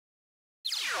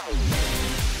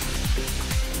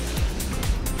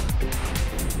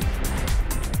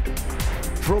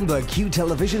From the Q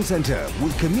Television Centre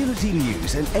with community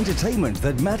news and entertainment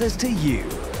that matters to you.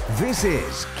 This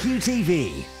is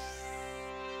QTV.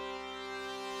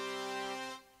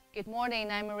 Good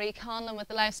morning, I'm Marie Conlon with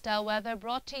the lifestyle weather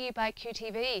brought to you by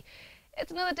QTV.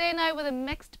 It's another day now with a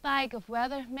mixed bag of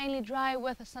weather, mainly dry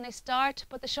with a sunny start,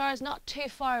 but the showers not too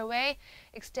far away,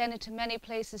 extended to many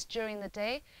places during the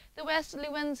day. The westerly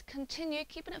winds continue,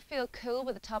 keeping it feel cool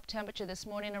with a top temperature this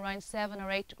morning around 7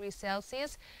 or 8 degrees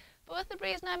Celsius. But with the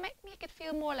breeze now, it might make it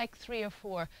feel more like 3 or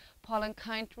 4. Pollen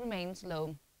count remains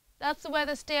low. That's the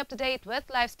weather. Stay up to date with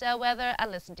lifestyle weather and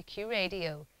listen to Q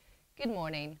Radio. Good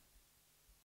morning.